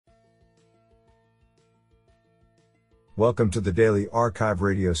Welcome to the Daily Archive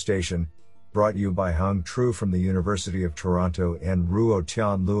radio station, brought you by Hung Tru from the University of Toronto and Ruo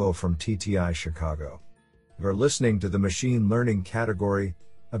Tian Luo from TTI Chicago. You're listening to the Machine Learning category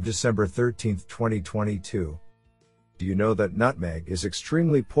of December 13, 2022. Do you know that nutmeg is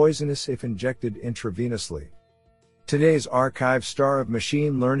extremely poisonous if injected intravenously? Today's archive star of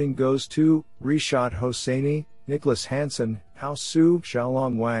machine learning goes to Rishad Hosseini, Nicholas Hansen, Hao Su,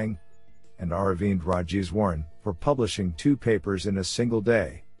 Xiaolong Wang, and Aravind Rajeeswaran for publishing 2 papers in a single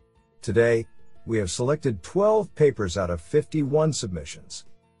day. Today, we have selected 12 papers out of 51 submissions.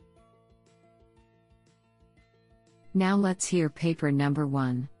 Now let's hear paper number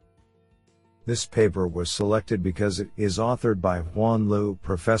 1. This paper was selected because it is authored by Huan Liu,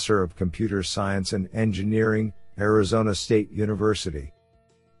 Professor of Computer Science and Engineering, Arizona State University.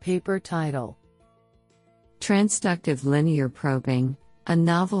 Paper title: Transductive Linear Probing, a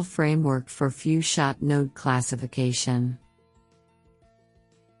Novel Framework for Few-Shot Node Classification.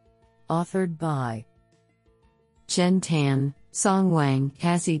 Authored by Zhen Tan, Song Wang,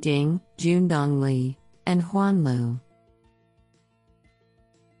 Cassie Ding, Jundong Li, and Huan Liu.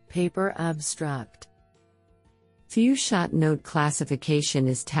 Paper abstract: Few-shot node classification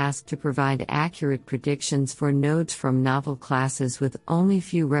is tasked to provide accurate predictions for nodes from novel classes with only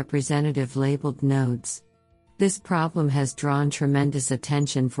few representative labeled nodes. This problem has drawn tremendous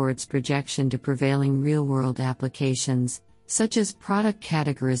attention for its projection to prevailing real-world applications, such as product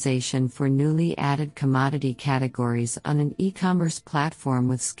categorization for newly added commodity categories on an e-commerce platform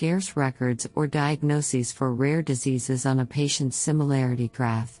with scarce records or diagnoses for rare diseases on a patient's similarity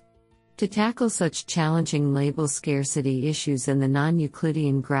graph. To tackle such challenging label scarcity issues in the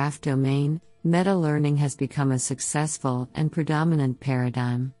non-Euclidean graph domain, meta-learning has become a successful and predominant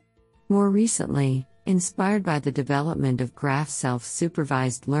paradigm. More recently, inspired by the development of graph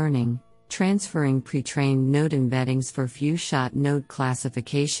self-supervised learning, transferring pre-trained node embeddings for few-shot node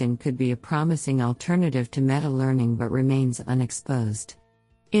classification could be a promising alternative to meta-learning but remains unexposed.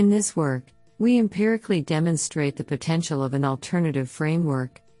 In this work, we empirically demonstrate the potential of an alternative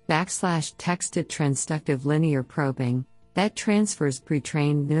framework, \texted transductive linear probing, that transfers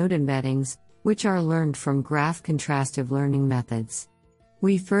pre-trained node embeddings, which are learned from graph contrastive learning methods.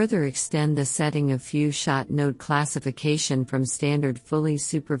 We further extend the setting of few-shot node classification from standard fully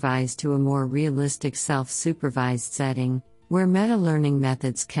supervised to a more realistic self-supervised setting, where meta-learning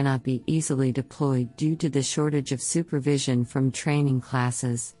methods cannot be easily deployed due to the shortage of supervision from training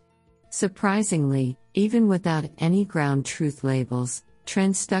classes. Surprisingly, even without any ground truth labels,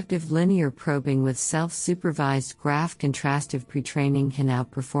 transductive linear probing with self-supervised graph contrastive pretraining can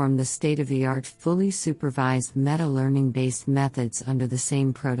outperform the state-of-the-art fully supervised meta-learning-based methods under the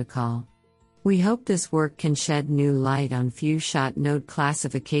same protocol. We hope this work can shed new light on few-shot node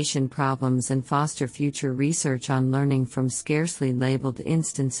classification problems and foster future research on learning from scarcely labeled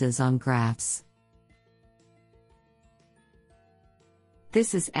instances on graphs.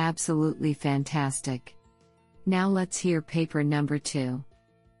 This is absolutely fantastic. Now let's hear paper number 2.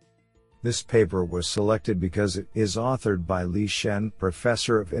 This paper was selected because it is authored by Li Shen,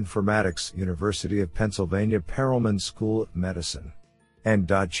 Professor of Informatics, University of Pennsylvania Perelman School of Medicine, and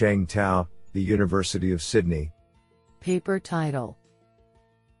Da-Cheng Tao, the University of Sydney. Paper title: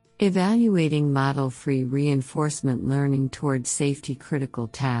 Evaluating Model-Free Reinforcement Learning Toward Safety-Critical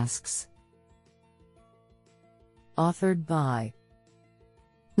Tasks. Authored by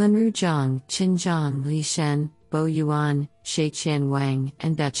Linru Zhang, Qin Zhang, Li Shen, Bo Yuan, Sheiqian Wang,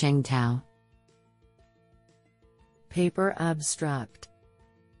 and Da-Cheng Tao. Paper abstract: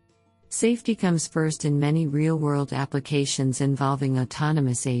 Safety comes first in many real-world applications involving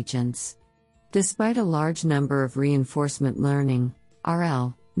autonomous agents. Despite a large number of reinforcement learning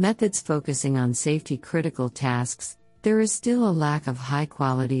 (RL) methods focusing on safety-critical tasks, there is still a lack of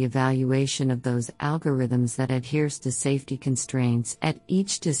high-quality evaluation of those algorithms that adheres to safety constraints at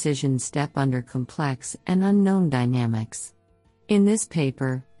each decision step under complex and unknown dynamics. In this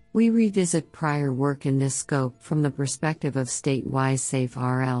paper, we revisit prior work in this scope from the perspective of state-wise safe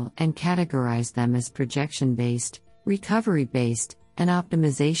RL and categorize them as projection-based, recovery-based, and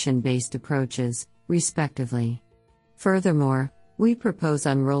optimization-based approaches, respectively. Furthermore, we propose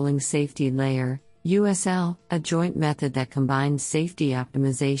unrolling safety layer, USL, a joint method that combines safety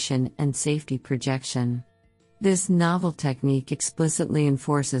optimization and safety projection. This novel technique explicitly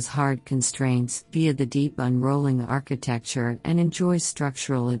enforces hard constraints via the deep unrolling architecture and enjoys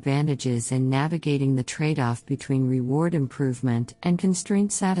structural advantages in navigating the trade-off between reward improvement and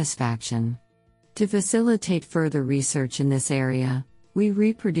constraint satisfaction. To facilitate further research in this area, we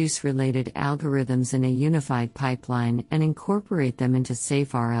reproduce related algorithms in a unified pipeline and incorporate them into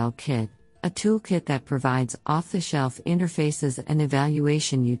SafeRL Kit, a toolkit that provides off-the-shelf interfaces and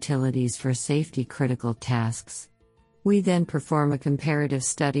evaluation utilities for safety-critical tasks. We then perform a comparative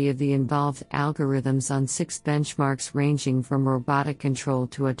study of the involved algorithms on 6 benchmarks ranging from robotic control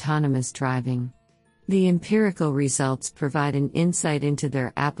to autonomous driving. The empirical results provide an insight into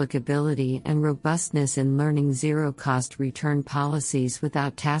their applicability and robustness in learning zero-cost return policies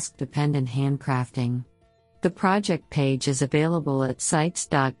without task-dependent handcrafting. The project page is available at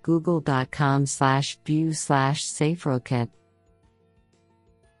sites.google.com/view/SafeRoKit.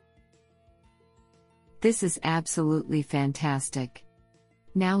 This is absolutely fantastic.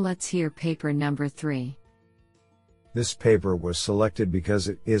 Now let's hear paper number 3. This paper was selected because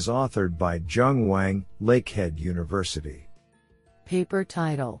it is authored by Jung Wang, Lakehead University. Paper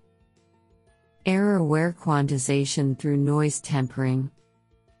title: Error-Aware Quantization Through Noise Tempering.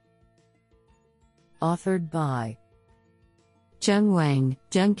 Authored by Jung Wang,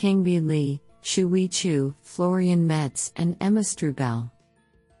 Jungkangbi Li, Shuhui Chu, Florian Metz, and Emma Strubel.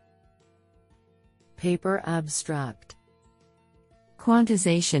 Paper abstract: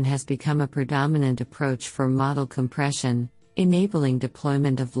 Quantization has become a predominant approach for model compression, enabling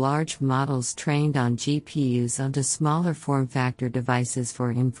deployment of large models trained on GPUs onto smaller form factor devices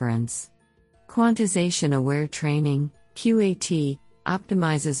for inference. Quantization-aware training, QAT,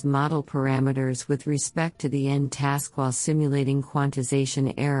 optimizes model parameters with respect to the end task while simulating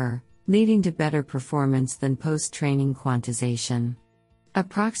quantization error, leading to better performance than post-training quantization.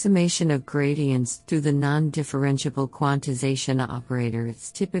 Approximation of gradients through the non-differentiable quantization operator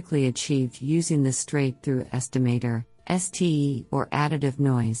is typically achieved using the straight-through estimator, STE, or additive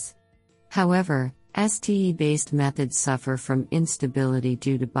noise. However, STE-based methods suffer from instability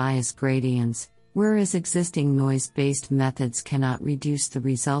due to bias gradients, whereas existing noise-based methods cannot reduce the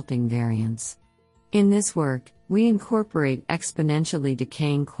resulting variance. In this work, we incorporate exponentially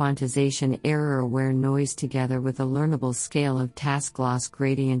decaying quantization error-aware noise together with a learnable scale of task loss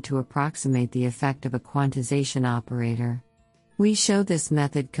gradient to approximate the effect of a quantization operator. We show this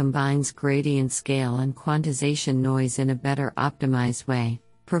method combines gradient scale and quantization noise in a better optimized way,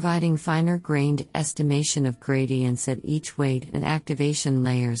 providing finer-grained estimation of gradients at each weight and activation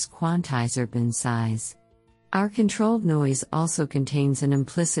layer's quantizer bin size. Our controlled noise also contains an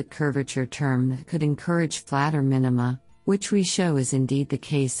implicit curvature term that could encourage flatter minima, which we show is indeed the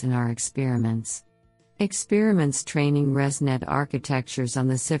case in our experiments. Experiments training ResNet architectures on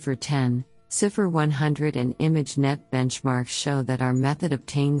the CIFAR 10, CIFAR 100 and ImageNet benchmarks show that our method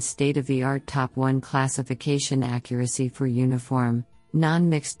obtains state-of-the-art top 1 classification accuracy for uniform,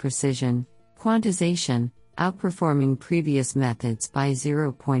 non-mixed precision, quantization, outperforming previous methods by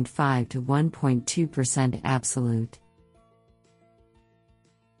 0.5 to 1.2% absolute.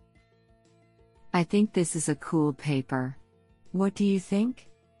 I think this is a cool paper. What do you think?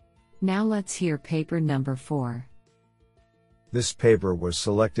 Now let's hear paper number 4. This paper was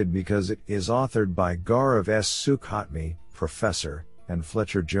selected because it is authored by Gaurav S. Sukhatme, Professor, and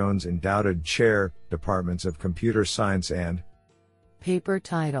Fletcher Jones Endowed Chair, Departments of Computer Science and Paper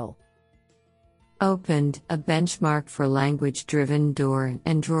title: Opened, a benchmark for language-driven door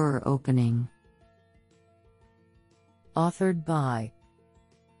and drawer opening. Authored by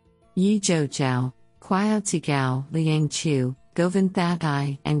Yizhou Zhao, Qiaozi Gao, Liang Chu, Govind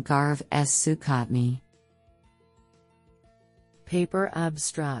Thattai, and Gaurav S. Sukhatme. Paper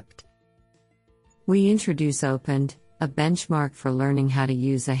abstract: We introduce Opened, a benchmark for learning how to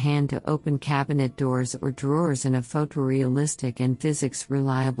use a hand to open cabinet doors or drawers in a photorealistic and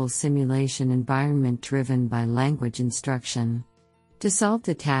physics-reliable simulation environment driven by language instruction. To solve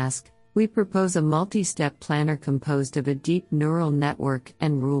the task, we propose a multi-step planner composed of a deep neural network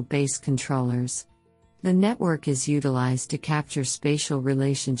and rule-based controllers. The network is utilized to capture spatial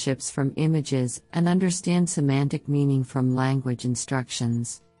relationships from images and understand semantic meaning from language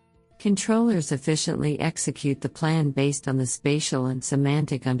instructions. Controllers efficiently execute the plan based on the spatial and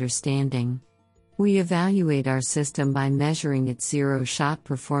semantic understanding. We evaluate our system by measuring its zero-shot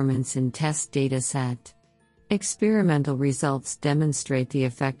performance in test data set. Experimental results demonstrate the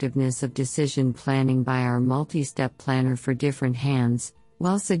effectiveness of decision planning by our multi-step planner for different hands,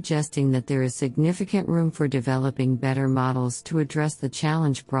 while suggesting that there is significant room for developing better models to address the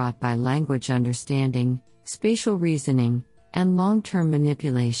challenge brought by language understanding, spatial reasoning, and long-term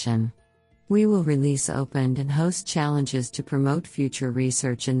manipulation. We will release Opened and host challenges to promote future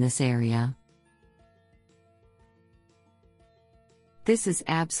research in this area. This is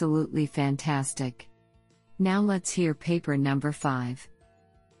absolutely fantastic. Now let's hear paper number 5.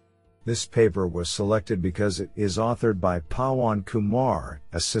 This paper was selected because it is authored by Pawan Kumar,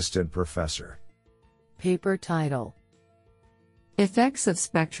 Assistant Professor. Paper title: Effects of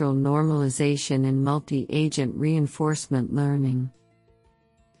spectral normalization in multi-agent reinforcement learning.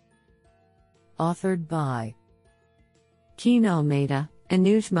 Authored by Keen Almeida,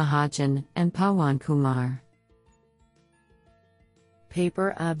 Anuj Mahajan, and Pawan Kumar.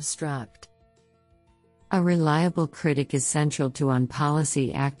 Paper abstract. A reliable critic is central to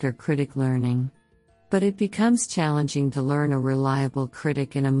on-policy actor-critic learning. But it becomes challenging to learn a reliable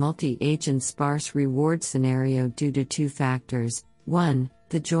critic in a multi-agent sparse reward scenario due to two factors. 1.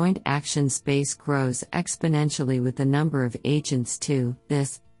 The joint action space grows exponentially with the number of agents. 2.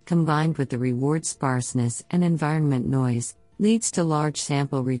 This, combined with the reward sparseness and environment noise, leads to large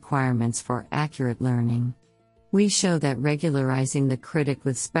sample requirements for accurate learning. We show that regularizing the critic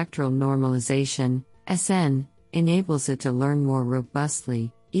with spectral normalization, SN, enables it to learn more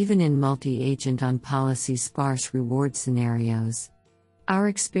robustly, even in multi-agent on-policy sparse reward scenarios. Our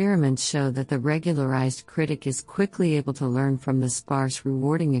experiments show that the regularized critic is quickly able to learn from the sparse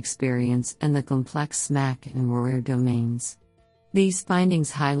rewarding experience and the complex SMAC and ROER domains. These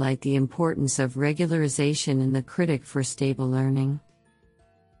findings highlight the importance of regularization in the critic for stable learning.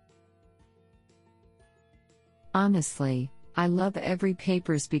 Honestly, I love every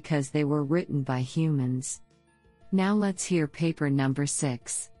papers because they were written by humans. Now let's hear paper number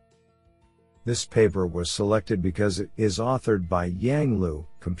 6. This paper was selected because it is authored by Yang Liu,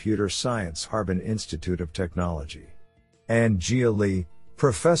 Computer Science, Harbin Institute of Technology, and Jia Li,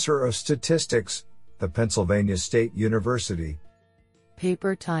 Professor of Statistics, the Pennsylvania State University.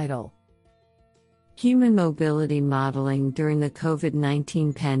 Paper title: Human Mobility Modeling During the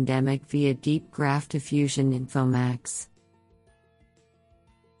COVID-19 Pandemic via Deep Graph Diffusion Infomax.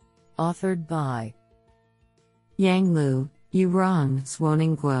 Authored by Yang Liu, Yurong,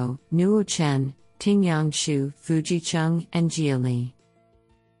 Zhuoning Guo, Nuo Chen, Tingyang Xu, Fuji Cheng, and Jia Li.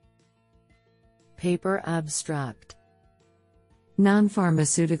 Paper abstract.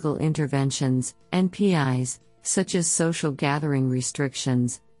 Non-pharmaceutical interventions, NPIs, such as social gathering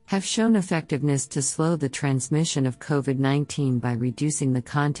restrictions, have shown effectiveness to slow the transmission of COVID-19 by reducing the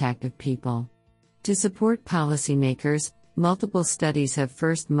contact of people. To support policymakers, multiple studies have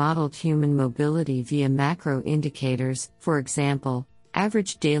first modeled human mobility via macro indicators, for example,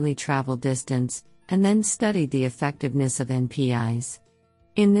 average daily travel distance, and then studied the effectiveness of NPIs.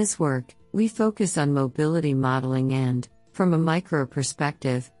 In this work, we focus on mobility modeling and, from a micro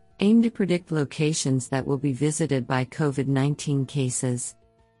perspective, aim to predict locations that will be visited by COVID-19 cases.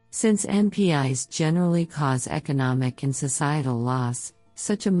 Since NPIs generally cause economic and societal loss,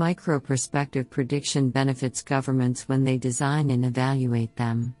 such a micro-perspective prediction benefits governments when they design and evaluate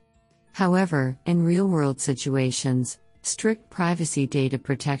them. However, in real-world situations, strict privacy data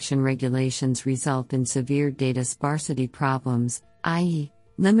protection regulations result in severe data sparsity problems, i.e.,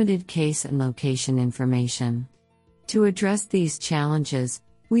 limited case and location information. To address these challenges,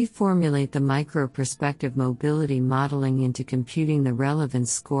 we formulate the micro-perspective mobility modeling into computing the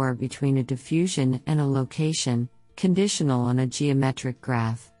relevance score between a diffusion and a location, conditional on a geometric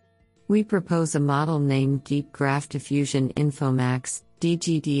graph. We propose a model named Deep Graph Diffusion Infomax,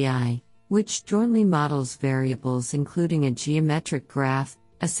 DGDI, which jointly models variables including a geometric graph,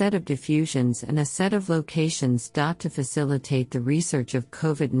 a set of diffusions and a set of locations. To facilitate the research of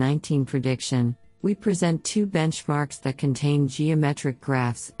COVID-19 prediction, we present two benchmarks that contain geometric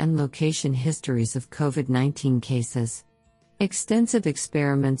graphs and location histories of COVID-19 cases. Extensive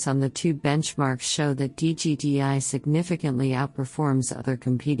experiments on the two benchmarks show that DGDI significantly outperforms other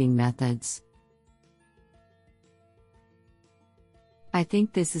competing methods. I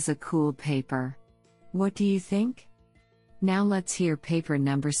think this is a cool paper. What do you think? Now let's hear paper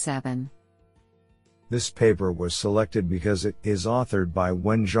number 7. This paper was selected because it is authored by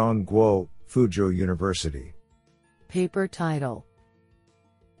Wenzhong Guo, Fuzhou University. Paper title: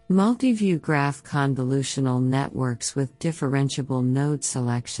 Multi-view graph convolutional networks with differentiable node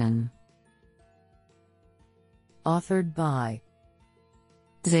selection. Authored by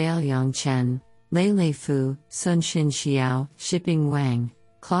Zhaoliang Chen, Lei Fu, Sunxin Xiao, Shiping Wang,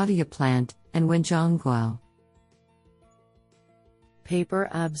 Claudia Plant, and Wenzhong Guo. Paper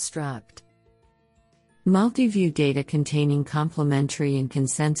abstract. Multi-view data containing complementary and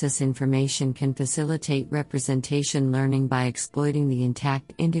consensus information can facilitate representation learning by exploiting the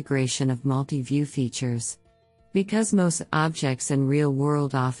intact integration of multi-view features. Because most objects in real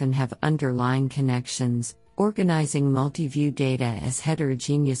world often have underlying connections, organizing multi-view data as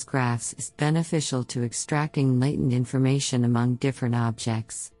heterogeneous graphs is beneficial to extracting latent information among different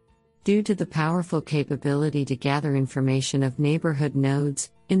objects. Due to the powerful capability to gather information of neighborhood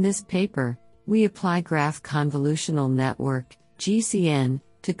nodes, in this paper, we apply Graph Convolutional Network, GCN,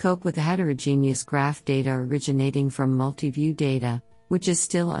 to cope with heterogeneous graph data originating from multi-view data, which is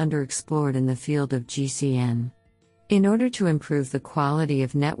still underexplored in the field of GCN. In order to improve the quality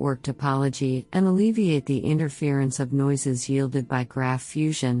of network topology and alleviate the interference of noises yielded by graph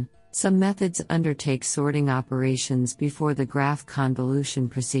fusion, some methods undertake sorting operations before the graph convolution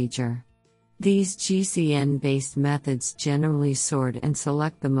procedure. These GCN-based methods generally sort and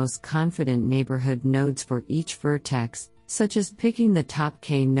select the most confident neighborhood nodes for each vertex, such as picking the top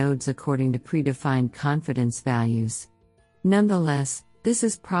k nodes according to predefined confidence values. Nonetheless, this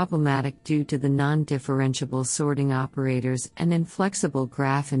is problematic due to the non-differentiable sorting operators and inflexible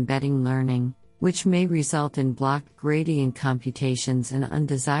graph embedding learning, which may result in blocked gradient computations and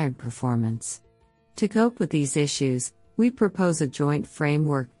undesired performance. To cope with these issues, we propose a joint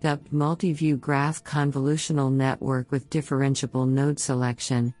framework dubbed Multi-View Graph Convolutional Network with Differentiable Node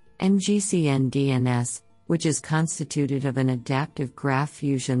Selection, MGCN-DNS, which is constituted of an adaptive graph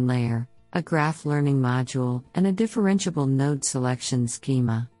fusion layer, a graph learning module, and a differentiable node selection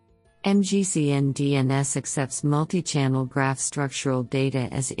schema. MGCN-DNS accepts multi-channel graph structural data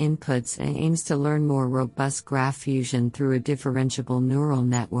as inputs and aims to learn more robust graph fusion through a differentiable neural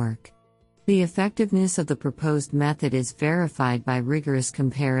network. The effectiveness of the proposed method is verified by rigorous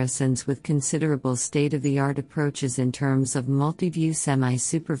comparisons with considerable state-of-the-art approaches in terms of multi-view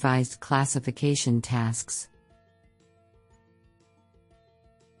semi-supervised classification tasks.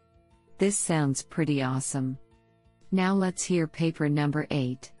 This sounds pretty awesome. Now let's hear paper number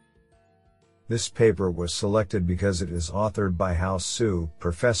 8. This paper was selected because it is authored by Hao Su,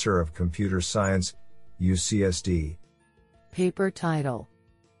 Professor of Computer Science, UCSD. Paper title: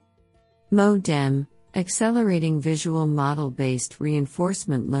 MoDEM, Accelerating Visual Model-Based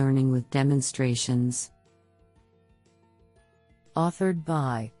Reinforcement Learning with Demonstrations. Authored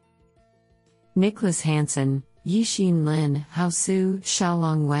by Nicholas Hansen, Yixin Lin, Hao Su,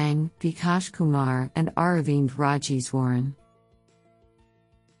 Xiaolong Wang, Vikash Kumar, and Aravind Rajeswaran.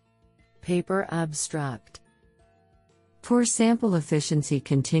 Paper abstract: Poor sample efficiency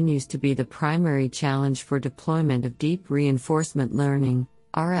continues to be the primary challenge for deployment of deep reinforcement learning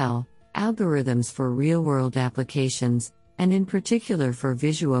 (RL) algorithms for real-world applications, and in particular for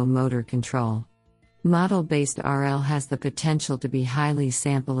visuo-motor control. Model-based RL has the potential to be highly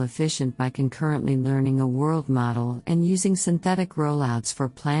sample efficient by concurrently learning a world model and using synthetic rollouts for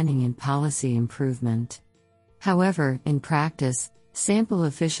planning and policy improvement. However, in practice,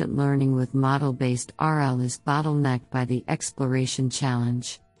 sample-efficient learning with model-based RL is bottlenecked by the exploration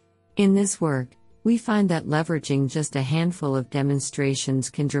challenge. In this work, we find that leveraging just a handful of demonstrations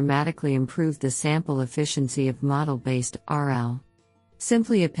can dramatically improve the sample efficiency of model-based RL.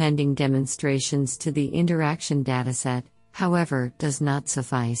 Simply appending demonstrations to the interaction dataset, however, does not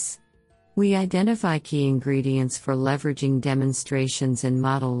suffice. We identify key ingredients for leveraging demonstrations in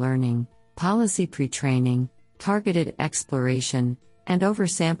model learning: policy pre-training, targeted exploration, and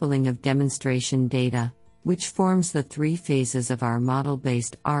oversampling of demonstration data, which forms the 3 phases of our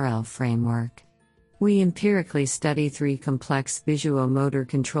model-based RL framework. We empirically study 3 complex visuomotor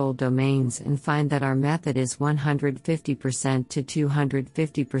control domains and find that our method is 150% to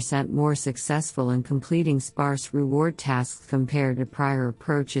 250% more successful in completing sparse reward tasks compared to prior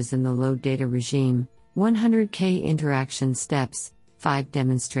approaches in the low data regime: 100K interaction steps, 5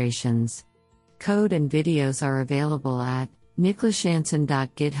 demonstrations. Code and videos are available at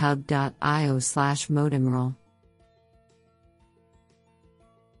nicholashansen.github.io/modemrel.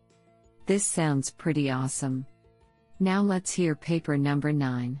 This sounds pretty awesome. Now let's hear paper number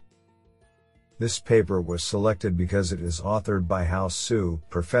 9. This paper was selected because it is authored by Hao Su,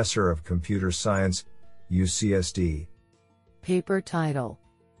 Professor of Computer Science, UCSD. Paper title: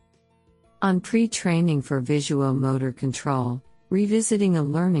 On Pre-Training for Visuomotor Control, Revisiting a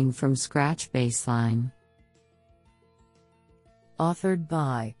Learning from Scratch Baseline. Authored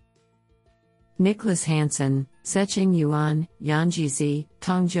by Nicholas Hansen, Zhecheng Yuan, Yanji Zi,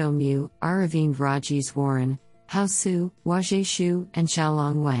 Tongzhou Mu, Aravind Rajeswaran, Hao Su, Wajie Xu, and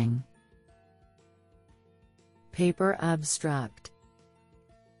Xiaolong Wang. Paper abstract: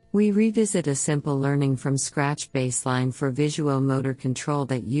 We revisit a simple learning from scratch baseline for visuomotor control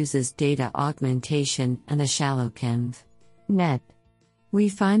that uses data augmentation and a shallow conv.net. We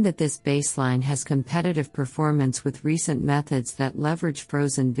find that this baseline has competitive performance with recent methods that leverage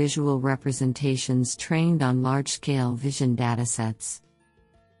frozen visual representations trained on large-scale vision datasets.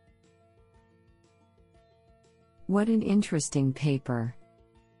 What an interesting paper.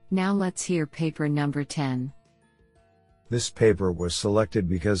 Now let's hear paper number 10. This paper was selected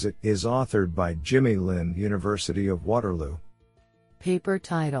because it is authored by Jimmy Lin, University of Waterloo. Paper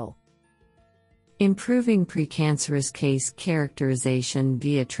title: Improving precancerous case characterization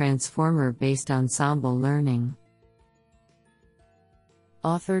via transformer-based ensemble learning.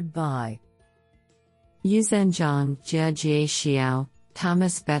 Authored by Yuzhen Zhang, Jie Xiao,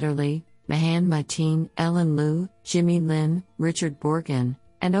 Thomas Betterly, Mahan Mateen, Ellen Liu, Jimmy Lin, Richard Borgen,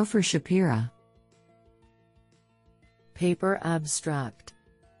 and Ofer Shapira. Paper abstract.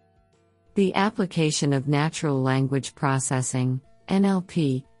 The application of natural language processing,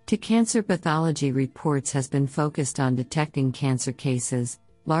 NLP, to cancer pathology reports has been focused on detecting cancer cases,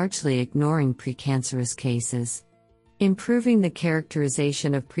 largely ignoring precancerous cases. Improving the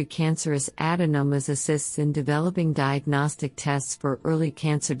characterization of precancerous adenomas assists in developing diagnostic tests for early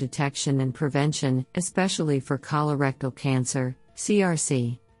cancer detection and prevention, especially for colorectal cancer,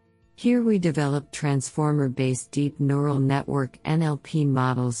 CRC. Here we developed transformer-based deep neural network (NLP)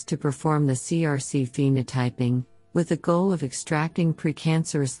 models to perform the CRC phenotyping, with the goal of extracting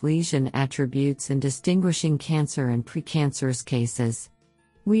precancerous lesion attributes and distinguishing cancer and precancerous cases.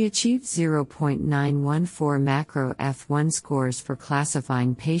 We achieved 0.914 macro F1 scores for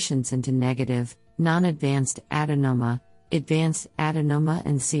classifying patients into negative, non-advanced adenoma, advanced adenoma,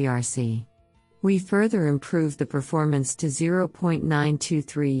 and CRC. We further improved the performance to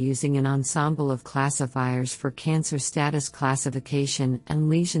 0.923 using an ensemble of classifiers for cancer status classification and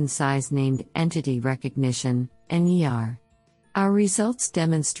lesion size named entity recognition, NER. Our results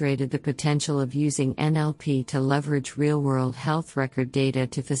demonstrated the potential of using NLP to leverage real-world health record data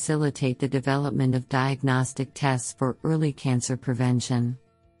to facilitate the development of diagnostic tests for early cancer prevention.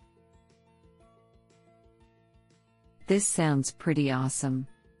 This sounds pretty awesome.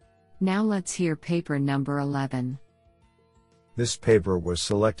 Now let's hear paper number 11. This paper was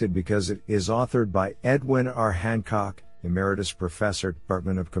selected because it is authored by Edwin R. Hancock, Emeritus Professor,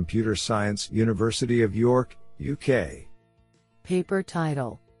 Department of Computer Science, University of York, UK. Paper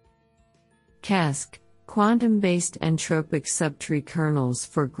title: CASC, Quantum-Based Entropic Subtree Kernels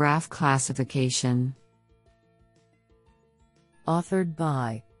for Graph Classification. Authored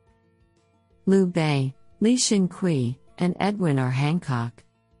by Liu Bei, Li-Xin Cui, and Edwin R. Hancock.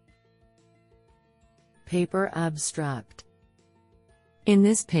 Paper abstract. In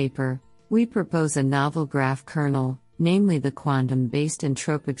this paper, we propose a novel graph kernel, namely the quantum-based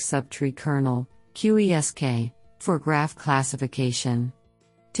entropic subtree kernel, QESK, for graph classification.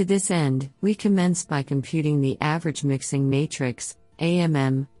 To this end, we commence by computing the average mixing matrix,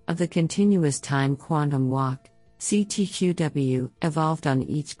 AMM, of the continuous time quantum walk, CTQW, evolved on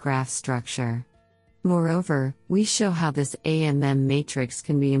each graph structure. Moreover, we show how this AMM matrix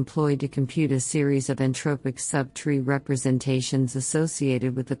can be employed to compute a series of entropic subtree representations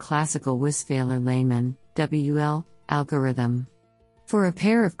associated with the classical Westphal-Lehmann (WL) algorithm. For a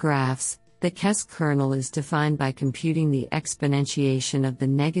pair of graphs, the CASC kernel is defined by computing the exponentiation of the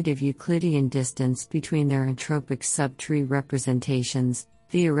negative Euclidean distance between their entropic subtree representations,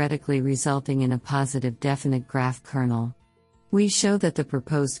 theoretically resulting in a positive definite graph kernel. We show that the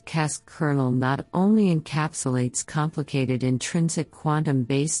proposed CASC kernel not only encapsulates complicated intrinsic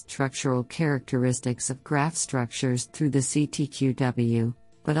quantum-based structural characteristics of graph structures through the CTQW,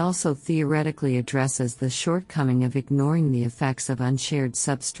 but also theoretically addresses the shortcoming of ignoring the effects of unshared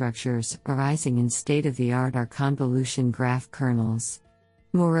substructures arising in state-of-the-art R-convolution graph kernels.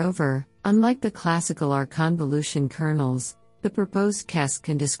 Moreover, unlike the classical R-convolution kernels, the proposed CASC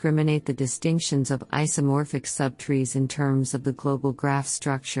can discriminate the distinctions of isomorphic subtrees in terms of the global graph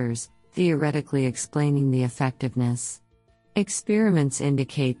structures, theoretically explaining the effectiveness. Experiments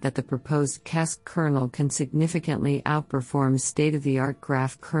indicate that the proposed CASC kernel can significantly outperform state-of-the-art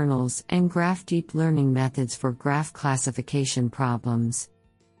graph kernels and graph deep learning methods for graph classification problems.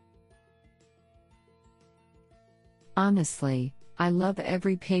 Honestly, I love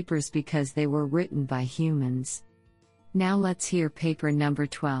every papers because they were written by humans. Now let's hear paper number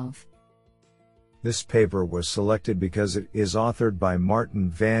 12. This paper was selected because it is authored by Martin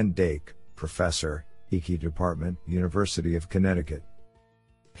van Dijk, Professor, EKI Department, University of Connecticut.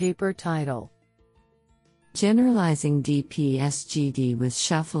 Paper title: Generalizing DPSGD with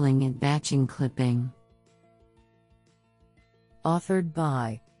Shuffling and Batching Clipping. Authored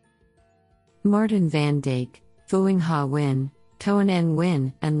by Martin van Dijk, Phuong Ha Nguyen, Toan N.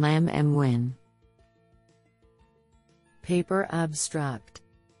 Nguyen, and Lam M. Nguyen. Paper abstract.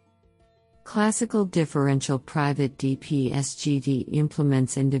 Classical differential private DPSGD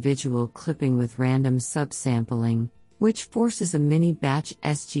implements individual clipping with random subsampling, which forces a mini-batch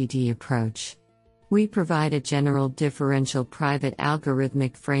SGD approach. We provide a general differential private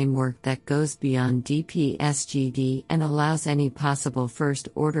algorithmic framework that goes beyond DPSGD and allows any possible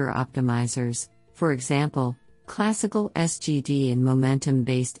first-order optimizers, for example, Classical SGD and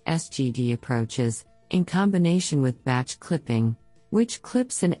momentum-based SGD approaches, in combination with batch clipping, which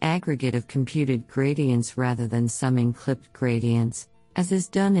clips an aggregate of computed gradients rather than summing clipped gradients, as is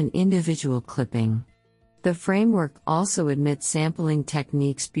done in individual clipping. The framework also admits sampling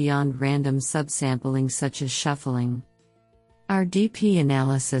techniques beyond random subsampling such as shuffling. Our DP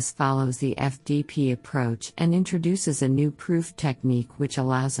analysis follows the FDP approach and introduces a new proof technique which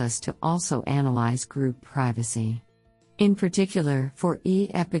allows us to also analyze group privacy. In particular, for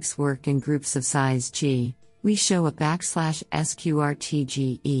ePICs work in groups of size G, we show a \sqrtGE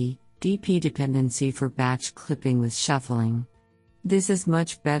DP dependency for batch clipping with shuffling. This is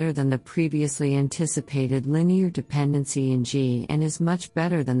much better than the previously anticipated linear dependency in G and is much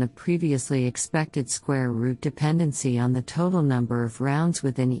better than the previously expected square root dependency on the total number of rounds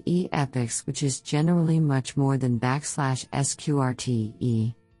within ePICs, which is generally much more than \sqrte.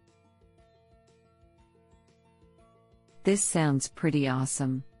 This sounds pretty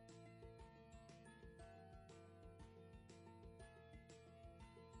awesome.